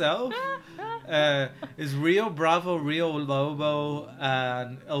in itself. Is Rio Bravo, Rio Lobo,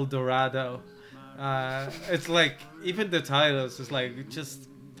 and El Dorado. It's like, even the titles is like, just,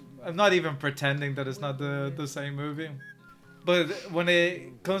 I'm not even pretending that it's not the same movie. But when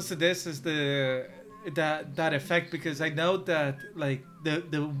it comes to this, is that effect, because I know that like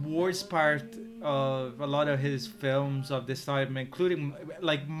the worst part of a lot of his films of this time, including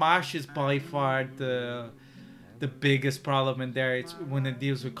like MASH, is by far the biggest problem in there. It's when it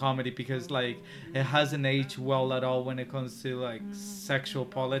deals with comedy, because like it hasn't aged well at all when it comes to like sexual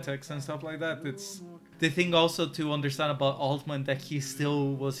politics and stuff like that. It's the thing also to understand about Altman, that he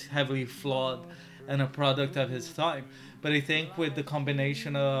still was heavily flawed and a product of his time. But I think with the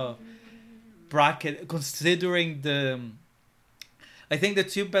combination of Brackett, considering I think the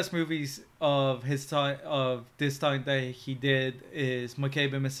two best movies of his time, of this time that he did, is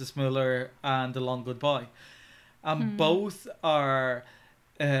McCabe and Mrs. Miller and The Long Goodbye. And both are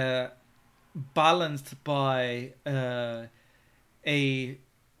balanced by a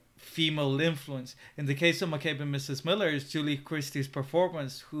female influence. In the case of McCabe and Mrs. Miller, is Julie Christie's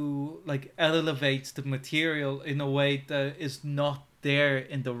performance, who like elevates the material in a way that is not there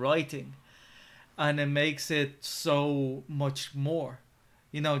in the writing, and it makes it so much more.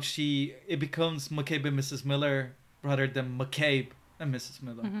 You know, it becomes McCabe and Mrs. Miller rather than McCabe and Mrs.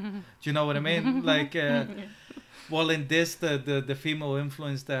 Miller. Do you know what I mean? Like, well, in this, the female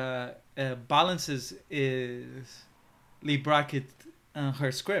influence that balances is Lee Brackett and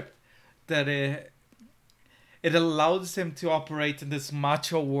her script. That it allows him to operate in this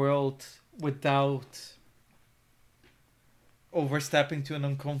macho world without overstepping to an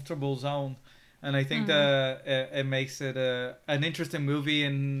uncomfortable zone. And I think that it makes it an interesting movie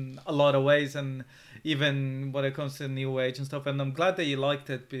in a lot of ways, and even when it comes to New Age and stuff. And I'm glad that you liked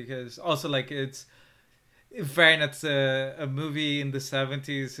it, because also like it's, in fairness, a movie in the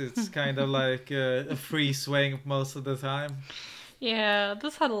 70s, it's kind of like a free swing most of the time. Yeah,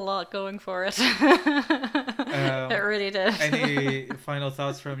 this had a lot going for it. It really did. Any final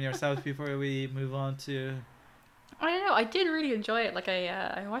thoughts from yourself before we move on to... I don't know. I did really enjoy it. Like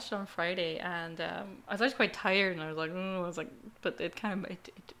I watched it on Friday, and I was actually quite tired, and I was like, but it kind of it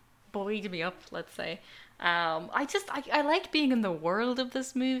buoyed me up. Let's say. I liked being in the world of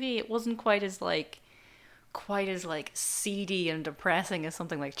this movie. It wasn't quite as seedy and depressing as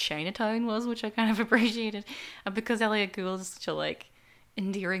something like Chinatown was, which I kind of appreciated. And because Elliot Gould is such a like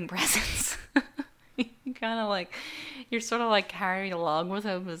endearing presence, you kind of like, you're sort of like carried along with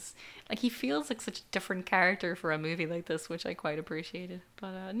him, as like he feels like such a different character for a movie like this, which I quite appreciated.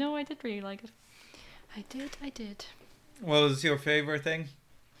 But no, I did really like it. I did. What was your favorite thing?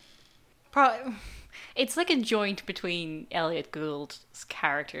 Probably, it's like a joint between Elliot Gould's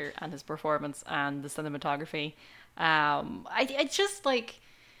character and his performance and the cinematography. I just like,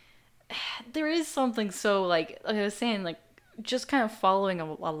 there is something so like I was saying, like just kind of following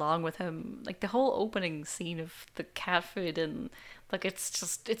along with him, like the whole opening scene of the cat food, and like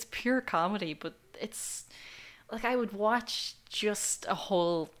it's pure comedy, but it's like I would watch just a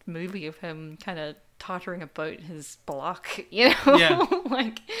whole movie of him kind of tottering about his block, you know? Yeah.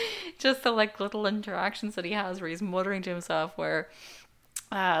 Like just the like little interactions that he has where he's muttering to himself, where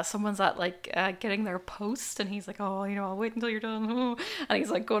someone's at like getting their post, and he's like, oh, you know, I'll wait until you're done, and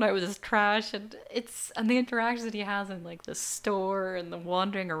he's like going out with his trash, and the interactions that he has in like the store and the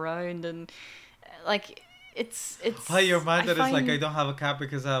wandering around, and like it's hi, your mind that is like, I don't have a cat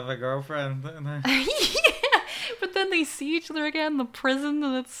because I have a girlfriend. Yeah, but then they see each other again in the prison,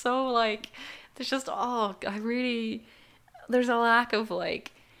 and it's so like, there's just, there's a lack of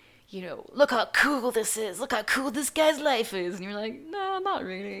like, you know, look how cool this is, look how cool this guy's life is, and you're like, no, not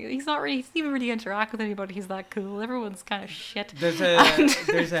really. He doesn't even really interact with anybody. He's that cool. Everyone's kind of shit. There's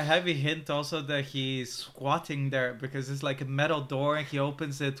a heavy hint also that he's squatting there, because it's like a metal door, and he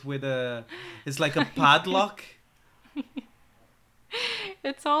opens it with it's like a padlock.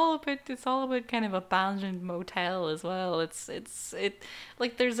 It's all about kind of abandoned motel as well. It's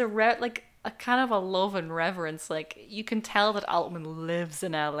like there's a kind of a love and reverence. Like you can tell that Altman lives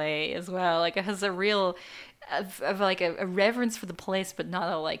in LA as well. Like it has a real like a reverence for the place, but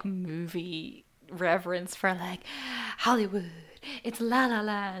not a like movie reverence for like Hollywood. It's La La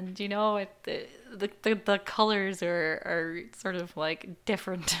Land, you know. The colors are sort of like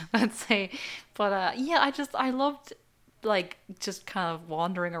different, let's say. But I loved like just kind of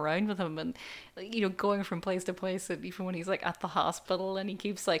wandering around with him, and you know, going from place to place, and even when he's like at the hospital, and he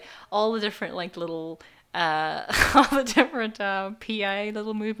keeps like all the different like little all the different PI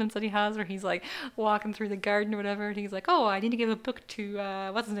little movements that he has, where he's like walking through the garden or whatever, and he's like, oh, I need to give a book to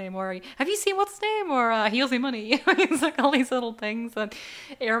what's his name, or have you seen what's his name, or he owes me money. It's like all these little things, and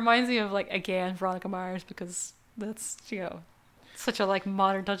it reminds me of like, again, Veronica Mars, because that's, you know, such a like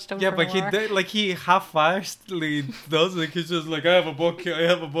modern touchstone. Yeah, for but noir. he half-assedly does it. He's just like, I have a book.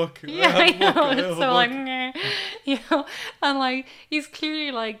 Yeah, I know. It's so like, meh, you know, and like he's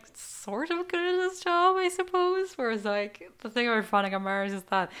clearly like sort of good at his job, I suppose. Whereas like the thing about Veronica Mars is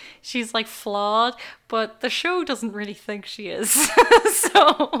that she's like flawed, but the show doesn't really think she is.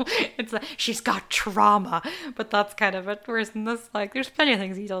 So it's like she's got trauma, but that's kind of it. Whereas in this, like, there's plenty of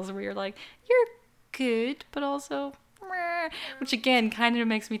things he does where you're like, you're good, but also. Which again kind of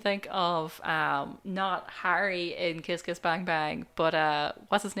makes me think of not Harry in Kiss Kiss Bang Bang, but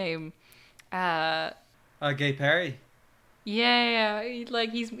what's his name? Gay Perry. Yeah,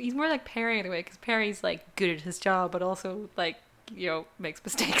 like he's more like Perry in a way, because Perry's like good at his job, but also like, you know, makes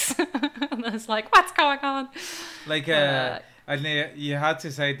mistakes. And it's like, what's going on? Like, and you had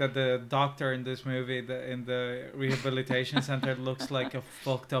to say that the doctor in this movie, in the rehabilitation center, looks like a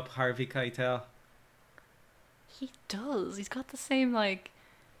fucked up Harvey Keitel. He does. He's got the same like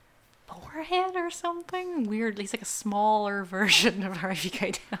forehead or something weird. He's like a smaller version of Harvey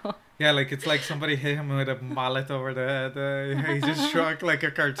Keitel. Yeah, like it's like somebody hit him with a mallet over the head. He just shrunk like a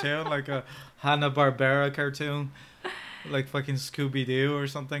cartoon, like a Hanna-Barbera cartoon, like fucking Scooby-Doo or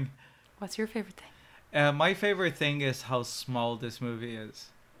something. What's your favorite thing? My favorite thing is how small this movie is.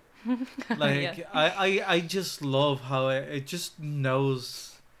 Like, Yeah. I just love how it just knows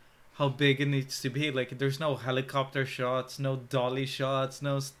how big it needs to be. Like, there's no helicopter shots, no dolly shots,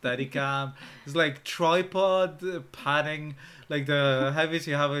 no Steadicam. It's like tripod, panning. Like, the heaviest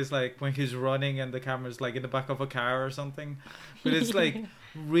you have is like when he's running and the camera's like in the back of a car or something. But it's like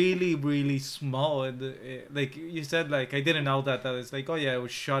really, really small. And like you said, like, I didn't know that it's like, oh yeah, it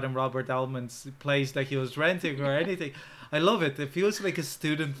was shot in Robert Altman's place, like he was renting or anything. I love it. It feels like a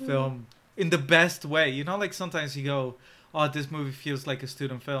student film in the best way. You know, like sometimes you go, oh, this movie feels like a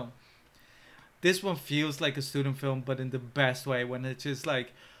student film. This one feels like a student film, but in the best way, when it's just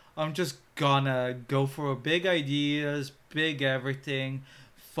like, I'm just gonna go for big ideas, big everything,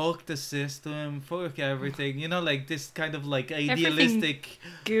 fuck the system, fuck everything. You know, like this kind of like idealistic...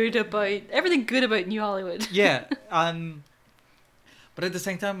 Everything good about New Hollywood. Yeah, but at the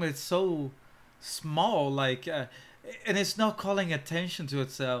same time, it's so small, like... and it's not calling attention to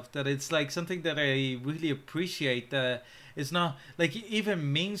itself, that it's like something that I really appreciate. It's not like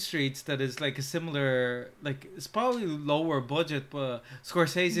even Mean Streets, that is like a similar, like it's probably lower budget, but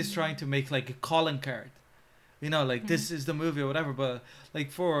Scorsese is trying to make like a calling card, you know, like this is the movie or whatever. But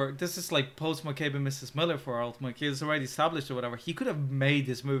like this is like post McCabe and Mrs. Miller for Altman. He's already established or whatever. He could have made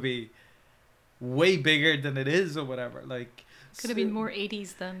this movie way bigger than it is or whatever. Like, could have been more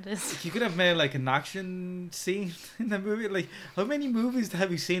 80s than this. You could have made like an action scene in the movie. Like, how many movies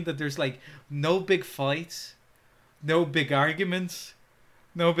have you seen that there's like no big fights, no big arguments,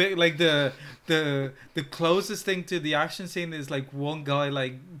 no big, like the closest thing to the action scene is like one guy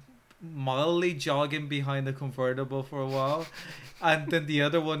like mildly jogging behind a convertible for a while, and then the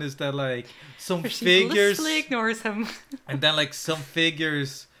other one is that like some figures ignores him, and then like some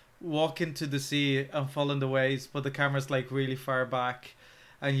figures walk into the sea and fall in the waves, but the camera's like really far back,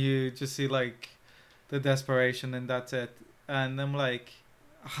 and you just see like the desperation, and that's it. And I'm like,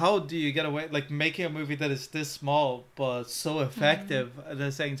 how do you get away like making a movie that is this small but so effective at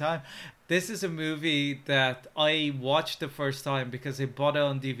the same time? This is a movie that I watched the first time because I bought it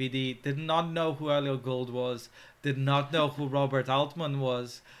on DVD, did not know who Elliot Gould was, did not know who Robert Altman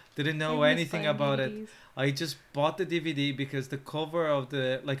was, didn't know anything about it. I just bought the DVD because the cover of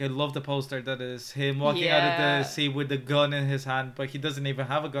the, like, I love the poster that is him walking out of the sea with the gun in his hand, but he doesn't even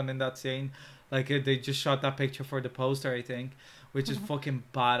have a gun in that scene. Like, they just shot that picture for the poster, I think, which is fucking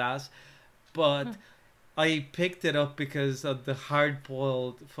badass. But I picked it up because of the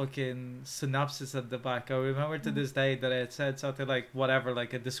hard-boiled fucking synopsis at the back. I remember to this day that it said something like, whatever,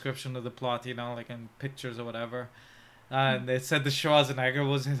 like a description of the plot, you know, like in pictures or whatever. And it said the Schwarzenegger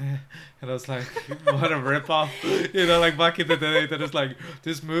was in it. And I was like, what a ripoff. You know, like back in the day, that it's like,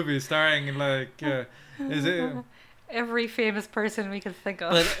 this movie starring, like, is it... Every famous person we could think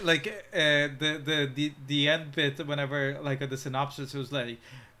of. The end bit, whenever, like, the synopsis was like,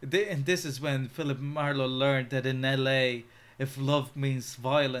 and this is when Philip Marlowe learned that in LA, if love means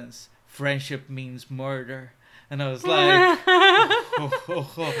violence, friendship means murder. And I was like,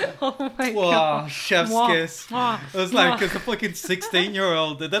 oh my God. Chef's kiss. I was like, it's a fucking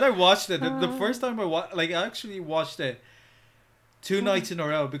 16-year-old. And then I watched it. And the first time I actually watched it 2 nights in a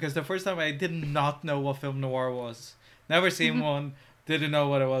row, because the first time I did not know what film noir was. Never seen one. Didn't know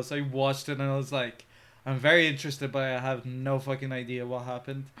what it was. I watched it and I was like, I'm very interested, but I have no fucking idea what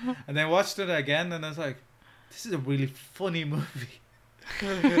happened. And then watched it again and I was like, this is a really funny movie.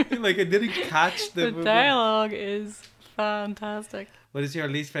 Like, I didn't catch the movie. Dialogue is fantastic. What is your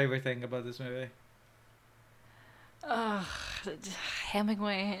least favorite thing about this movie?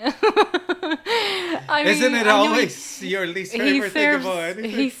 Hemingway. Isn't it always your least favorite thing about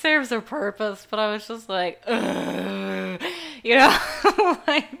anything? He serves a purpose, but I was just like, ugh. You know,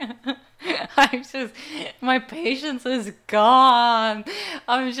 like, I'm just, my patience is gone.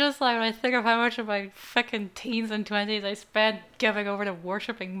 I'm just like, when I think of how much of my fucking teens and 20s I spent giving over to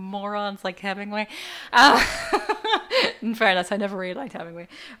worshipping morons like Hemingway. In fairness, I never really liked Hemingway.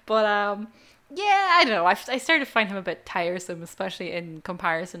 But, yeah, I don't know. I started to find him a bit tiresome, especially in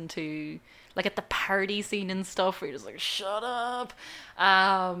comparison to, like, at the party scene and stuff, where you're just like, shut up.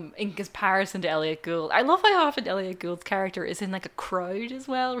 In comparison to Elliot Gould. I love how often Elliot Gould's character is in, like, a crowd as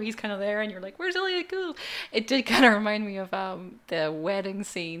well, where he's kind of there and you're like, where's Elliot Gould? It did kind of remind me of the wedding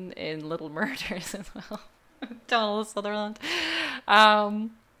scene in Little Murders as well. Donald Sutherland.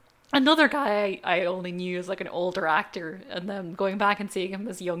 Another guy I only knew as like an older actor, and then going back and seeing him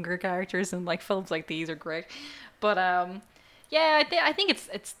as younger characters in like films like these are great. But yeah, I think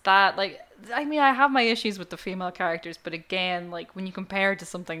it's that, like, I mean, I have my issues with the female characters, but again, like when you compare it to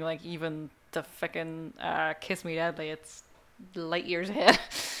something like even the fucking Kiss Me Deadly, it's light years ahead.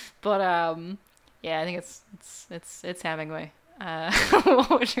 But yeah, I think it's Hemingway.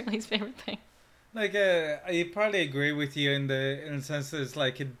 What was your least favorite thing? Like, I probably agree with you in the sense that it's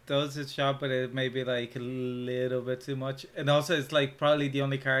like it does its job, but it may be like a little bit too much. And also, it's like probably the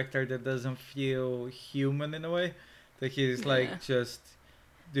only character that doesn't feel human in a way. Like he's like just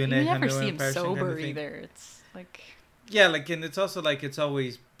doing you a never Hanu see him impression sober kind of thing. either. It's like, yeah, like, and it's also like it's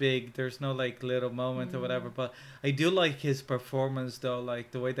always big. There's no like little moment or whatever. But I do like his performance though, like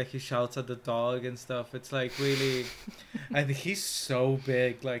the way that he shouts at the dog and stuff. It's like really, and he's so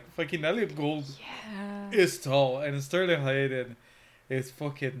big. Like fucking Elliot Gould is tall, and Sterling Hayden is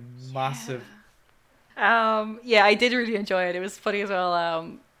fucking massive. Yeah, I did really enjoy it. It was funny as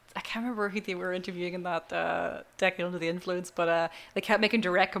well. I can't remember who they were interviewing in that Decade Under the Influence, but they kept making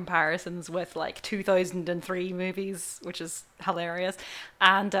direct comparisons with like 2003 movies, which is hilarious,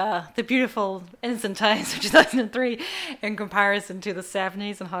 and The Beautiful Innocent Times of 2003 in comparison to the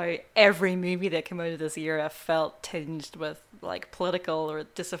 70s, and how every movie that came out of this era felt tinged with like political or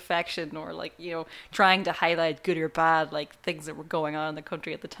disaffection, or like, you know, trying to highlight good or bad like things that were going on in the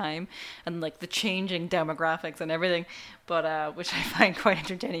country at the time, and like the changing demographics and everything. But which I find quite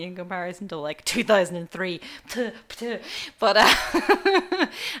entertaining in comparison to like 2003. But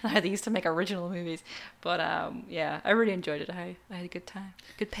how they used to make original movies. But yeah, I really enjoyed it. I had a good time.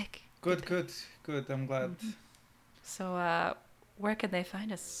 Good pick. Good. I'm glad. So where can they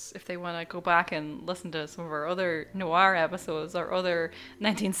find us if they want to go back and listen to some of our other noir episodes or other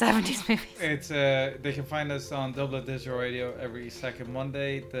 1970s movies? It's they can find us on Dublin Digital Radio every second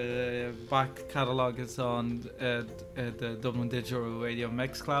Monday. The back catalogue is on the Dublin Digital Radio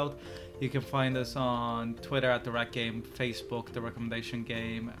Mixcloud. You can find us on Twitter at The Rec Game, Facebook, The Recommendation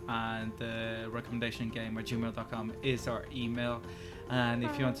Game, and The Recommendation Game at gmail.com is our email. And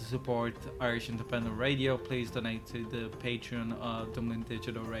if you want to support Irish Independent Radio, please donate to the Patreon of Dublin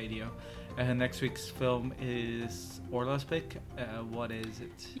Digital Radio. Next week's film is Orla's pick. What is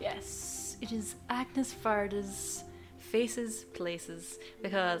it? Yes, it is Agnes Varda's Faces, Places,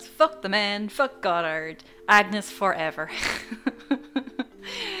 because fuck the man, fuck Goddard, Agnes forever.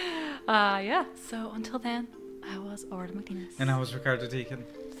 Yeah, so until then, I was Orla McGuinness. And I was Ricardo Deacon.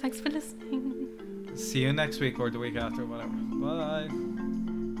 Thanks for listening. See you next week or the week after, whatever. Bye.